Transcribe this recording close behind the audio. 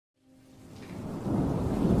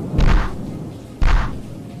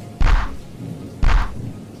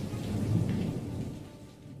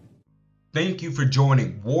Thank you for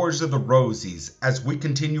joining Wars of the Rosies as we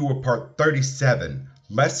continue with part 37,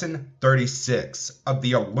 lesson 36 of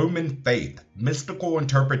the Illuminated Faith, Mystical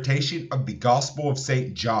Interpretation of the Gospel of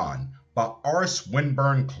St. John by R.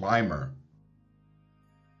 Swinburne Clymer.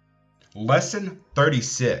 Lesson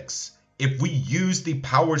 36. If we use the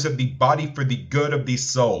powers of the body for the good of the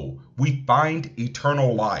soul, we find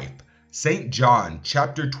eternal life. St. John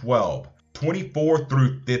chapter 12, 24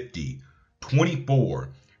 through 50.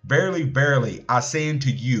 24. Verily, verily, I say unto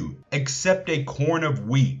you, except a corn of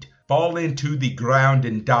wheat fall into the ground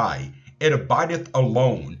and die, it abideth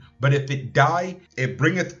alone, but if it die, it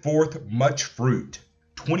bringeth forth much fruit.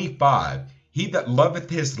 25. He that loveth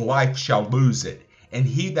his life shall lose it, and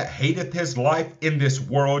he that hateth his life in this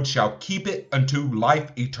world shall keep it unto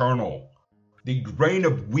life eternal. The grain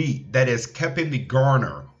of wheat that is kept in the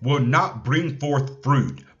garner will not bring forth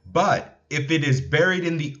fruit, but if it is buried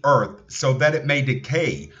in the earth so that it may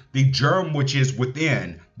decay, the germ which is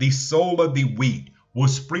within, the soul of the wheat, will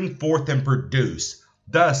spring forth and produce.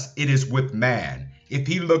 Thus it is with man. If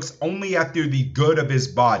he looks only after the good of his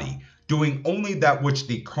body, doing only that which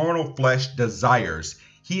the carnal flesh desires,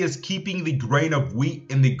 he is keeping the grain of wheat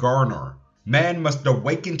in the garner. Man must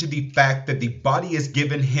awaken to the fact that the body is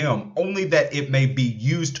given him only that it may be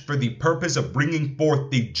used for the purpose of bringing forth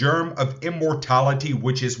the germ of immortality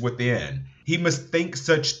which is within. He must think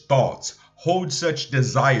such thoughts, hold such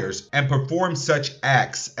desires, and perform such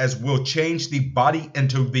acts as will change the body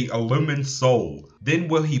into the illumined soul. Then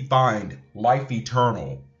will he find life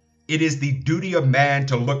eternal. It is the duty of man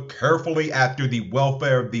to look carefully after the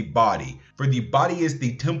welfare of the body, for the body is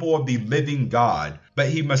the temple of the living God, but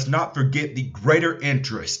he must not forget the greater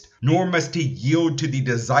interest, nor must he yield to the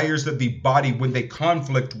desires of the body when they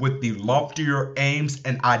conflict with the loftier aims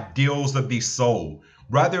and ideals of the soul.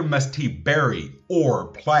 Rather must he bury or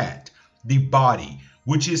plant the body,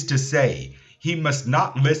 which is to say, he must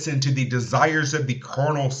not listen to the desires of the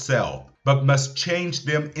carnal self, but must change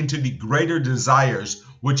them into the greater desires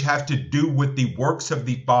which have to do with the works of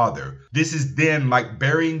the Father. This is then like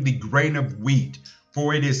burying the grain of wheat,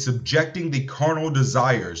 for it is subjecting the carnal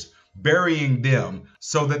desires, burying them,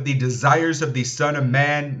 so that the desires of the Son of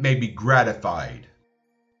Man may be gratified.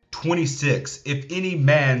 26. If any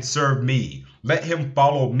man serve me, let him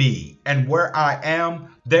follow me, and where I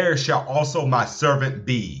am, there shall also my servant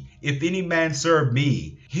be. If any man serve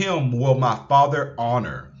me, him will my Father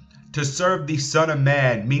honor. To serve the Son of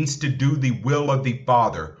Man means to do the will of the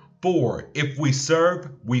Father, for if we serve,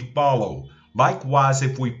 we follow. Likewise,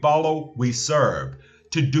 if we follow, we serve.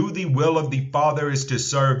 To do the will of the Father is to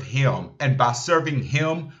serve him, and by serving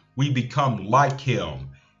him, we become like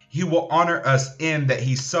him. He will honor us in that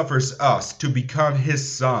he suffers us to become his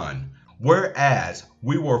Son. Whereas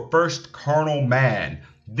we were first carnal man,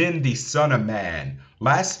 then the Son of Man.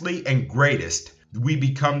 Lastly and greatest, we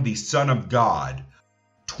become the Son of God.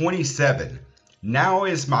 27. Now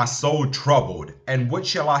is my soul troubled, and what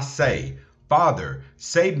shall I say? Father,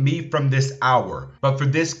 save me from this hour. But for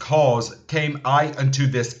this cause came I unto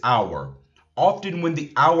this hour. Often when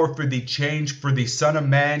the hour for the change for the Son of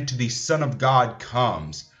Man to the Son of God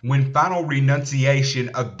comes, when final renunciation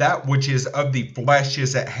of that which is of the flesh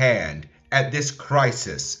is at hand, at this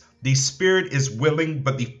crisis, the spirit is willing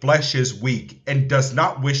but the flesh is weak and does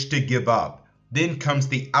not wish to give up. Then comes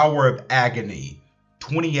the hour of agony.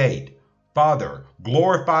 28. Father,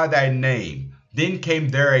 glorify thy name. Then came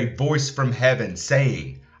there a voice from heaven,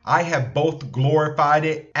 saying, I have both glorified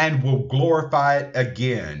it and will glorify it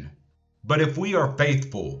again. But if we are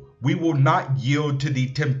faithful, we will not yield to the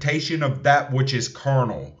temptation of that which is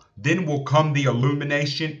carnal. Then will come the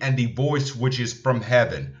illumination and the voice which is from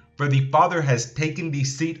heaven. For the Father has taken the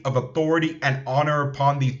seat of authority and honor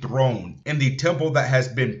upon the throne in the temple that has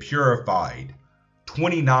been purified.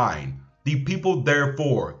 29. The people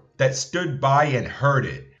therefore that stood by and heard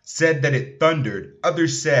it said that it thundered.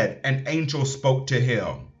 Others said, an angel spoke to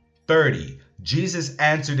him. 30. Jesus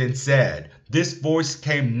answered and said, this voice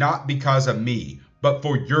came not because of me, but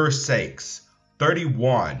for your sakes.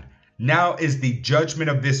 31. Now is the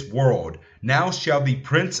judgment of this world. Now shall the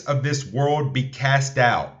prince of this world be cast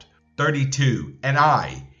out. 32. And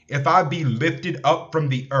I, if I be lifted up from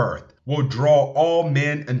the earth, will draw all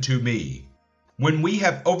men unto me. When we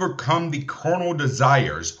have overcome the carnal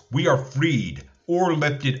desires, we are freed or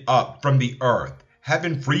lifted up from the earth.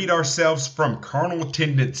 Having freed ourselves from carnal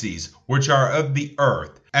tendencies which are of the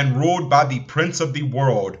earth, and ruled by the prince of the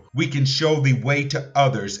world, we can show the way to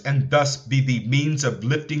others and thus be the means of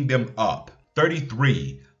lifting them up.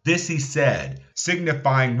 33. This he said,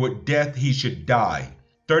 signifying what death he should die.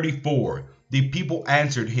 34. The people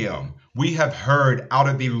answered him, we have heard out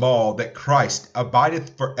of the law that Christ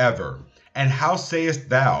abideth forever. And how sayest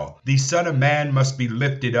thou, the Son of Man must be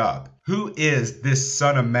lifted up? Who is this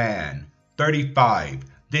Son of Man? 35.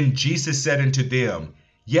 Then Jesus said unto them,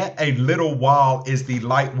 Yet a little while is the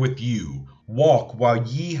light with you. Walk while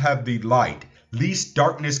ye have the light, lest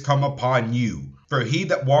darkness come upon you. For he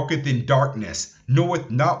that walketh in darkness knoweth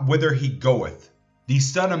not whither he goeth. The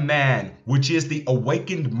Son of Man, which is the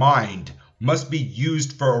awakened mind, must be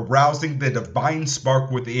used for arousing the divine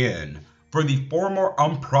spark within. For the former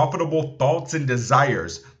unprofitable thoughts and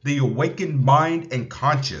desires, the awakened mind and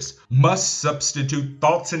conscience must substitute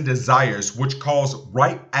thoughts and desires which cause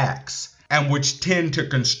right acts, and which tend to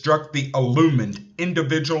construct the illumined,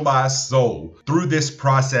 individualized soul. Through this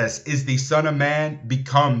process is the Son of Man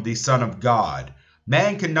become the Son of God.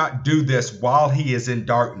 Man cannot do this while he is in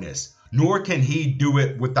darkness, nor can he do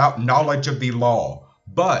it without knowledge of the law.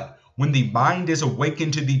 But when the mind is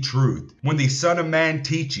awakened to the truth, when the Son of Man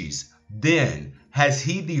teaches, then has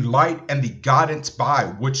he the light and the guidance by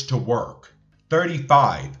which to work.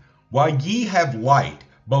 35. While ye have light,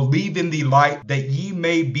 believe in the light, that ye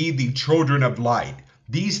may be the children of light.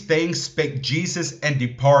 These things spake Jesus and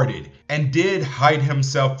departed, and did hide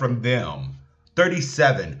himself from them.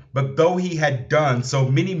 37. But though he had done so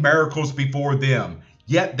many miracles before them,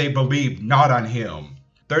 yet they believed not on him.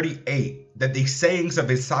 38. That the sayings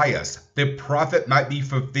of Esaias the prophet might be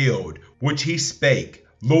fulfilled, which he spake,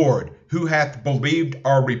 Lord, who hath believed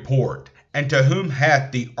our report? And to whom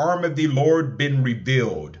hath the arm of the Lord been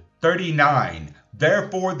revealed? 39.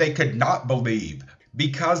 Therefore they could not believe,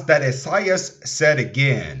 because that Esaias said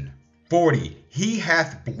again. 40. He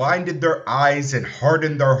hath blinded their eyes and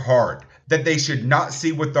hardened their heart, that they should not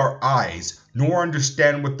see with their eyes, nor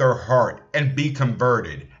understand with their heart, and be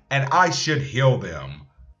converted, and I should heal them.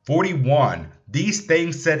 41. These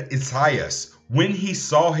things said Esaias, when he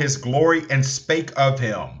saw his glory and spake of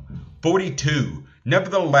him. 42.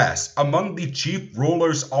 Nevertheless, among the chief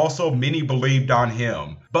rulers also many believed on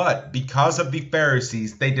him, but because of the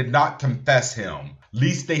Pharisees they did not confess him,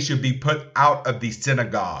 lest they should be put out of the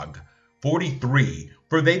synagogue. 43.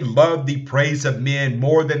 For they loved the praise of men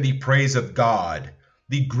more than the praise of God.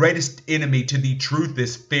 The greatest enemy to the truth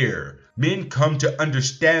is fear. Men come to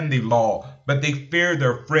understand the law, but they fear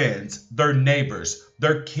their friends, their neighbors,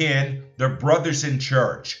 their kin, their brothers in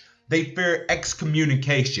church. They fear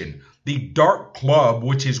excommunication, the dark club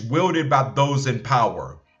which is wielded by those in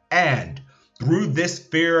power. And through this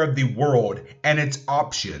fear of the world and its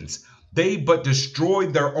options, they but destroy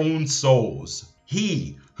their own souls.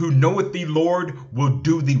 He who knoweth the Lord will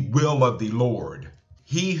do the will of the Lord.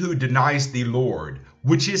 He who denies the Lord,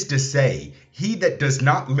 which is to say, he that does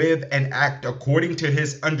not live and act according to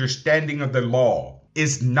his understanding of the law,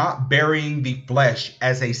 is not burying the flesh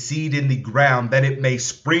as a seed in the ground, that it may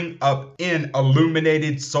spring up in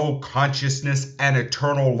illuminated soul consciousness and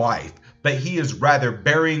eternal life, but he is rather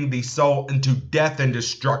burying the soul into death and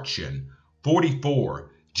destruction. 44.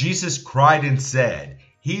 Jesus cried and said,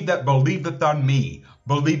 He that believeth on me,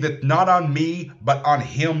 believeth not on me, but on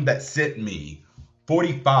him that sent me.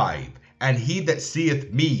 45. And he that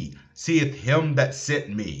seeth me, seeth him that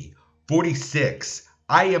sent me. 46.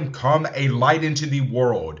 I am come a light into the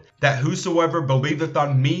world, that whosoever believeth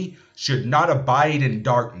on me should not abide in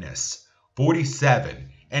darkness. 47.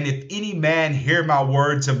 And if any man hear my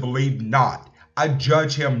words and believe not, I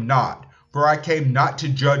judge him not, for I came not to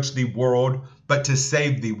judge the world, but to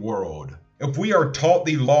save the world. If we are taught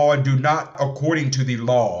the law and do not according to the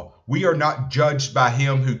law, we are not judged by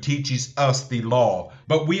him who teaches us the law,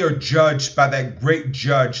 but we are judged by that great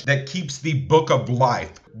judge that keeps the book of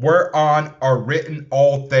life, whereon are written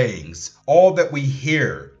all things. All that we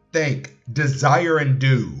hear, think, desire, and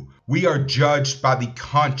do, we are judged by the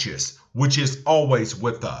conscience, which is always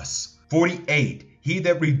with us. 48. He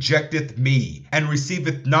that rejecteth me, and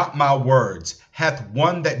receiveth not my words, hath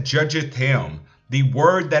one that judgeth him. The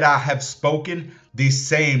word that I have spoken, the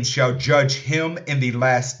same shall judge him in the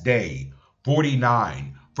last day.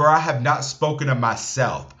 49. For I have not spoken of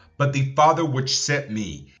myself, but the Father which sent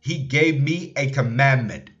me. He gave me a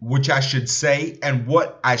commandment, which I should say, and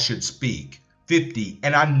what I should speak. 50.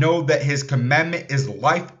 And I know that his commandment is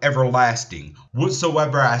life everlasting.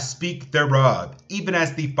 Whatsoever I speak thereof, even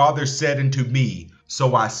as the Father said unto me,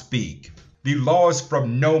 so I speak. The law is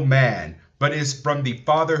from no man, but is from the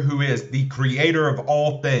Father who is the creator of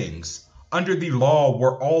all things. Under the law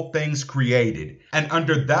were all things created, and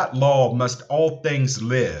under that law must all things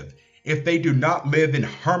live. If they do not live in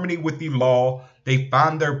harmony with the law, they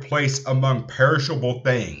find their place among perishable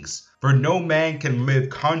things. For no man can live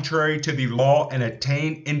contrary to the law and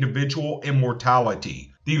attain individual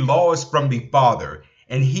immortality. The law is from the Father,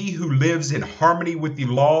 and he who lives in harmony with the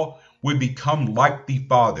law will become like the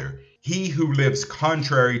Father. He who lives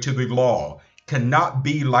contrary to the law cannot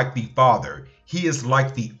be like the Father. He is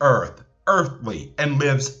like the earth, earthly, and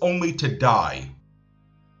lives only to die.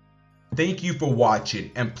 Thank you for watching,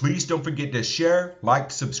 and please don't forget to share, like,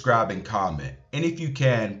 subscribe, and comment. And if you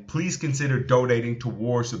can, please consider donating to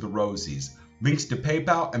Wars of the Rosies. Links to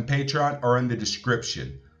PayPal and Patreon are in the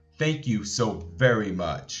description. Thank you so very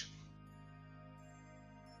much.